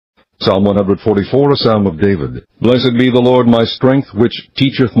Psalm 144, a psalm of David. Blessed be the Lord my strength, which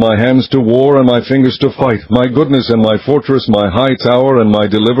teacheth my hands to war and my fingers to fight, my goodness and my fortress, my high tower and my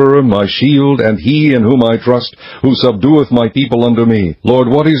deliverer, my shield, and he in whom I trust, who subdueth my people under me. Lord,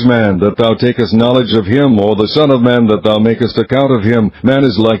 what is man, that thou takest knowledge of him, or the son of man, that thou makest account of him? Man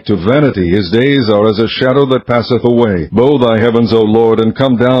is like to vanity, his days are as a shadow that passeth away. Bow thy heavens, O Lord, and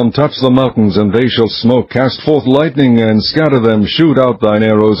come down, touch the mountains, and they shall smoke. Cast forth lightning, and scatter them, shoot out thine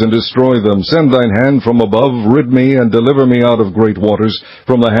arrows, and destroy them. Send thine hand from above, rid me, and deliver me out of great waters,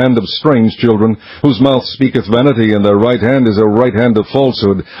 from the hand of strange children, whose mouth speaketh vanity, and their right hand is a right hand of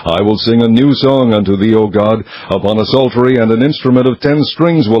falsehood. I will sing a new song unto thee, O God. Upon a psaltery and an instrument of 10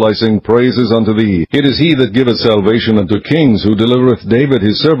 strings will I sing praises unto thee. It is he that giveth salvation unto kings, who delivereth David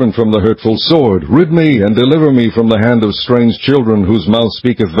his servant from the hurtful sword. Rid me, and deliver me from the hand of strange children, whose mouth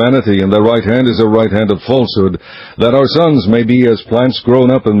speaketh vanity, and their right hand is a right hand of falsehood, that our sons may be as plants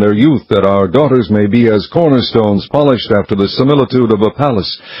grown up in their youth, that our daughters may be as cornerstones polished after the similitude of a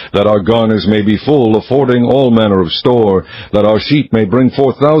palace, that our garners may be full, affording all manner of store, that our sheep may bring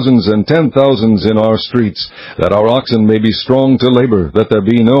forth thousands and 10,000s in our streets, that our oxen may be strong to labor, that there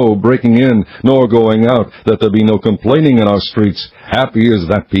be no breaking in, nor going out, that there be no complaining in our streets. Happy is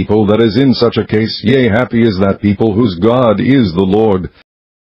that people that is in such a case, yea, happy is that people whose God is the Lord.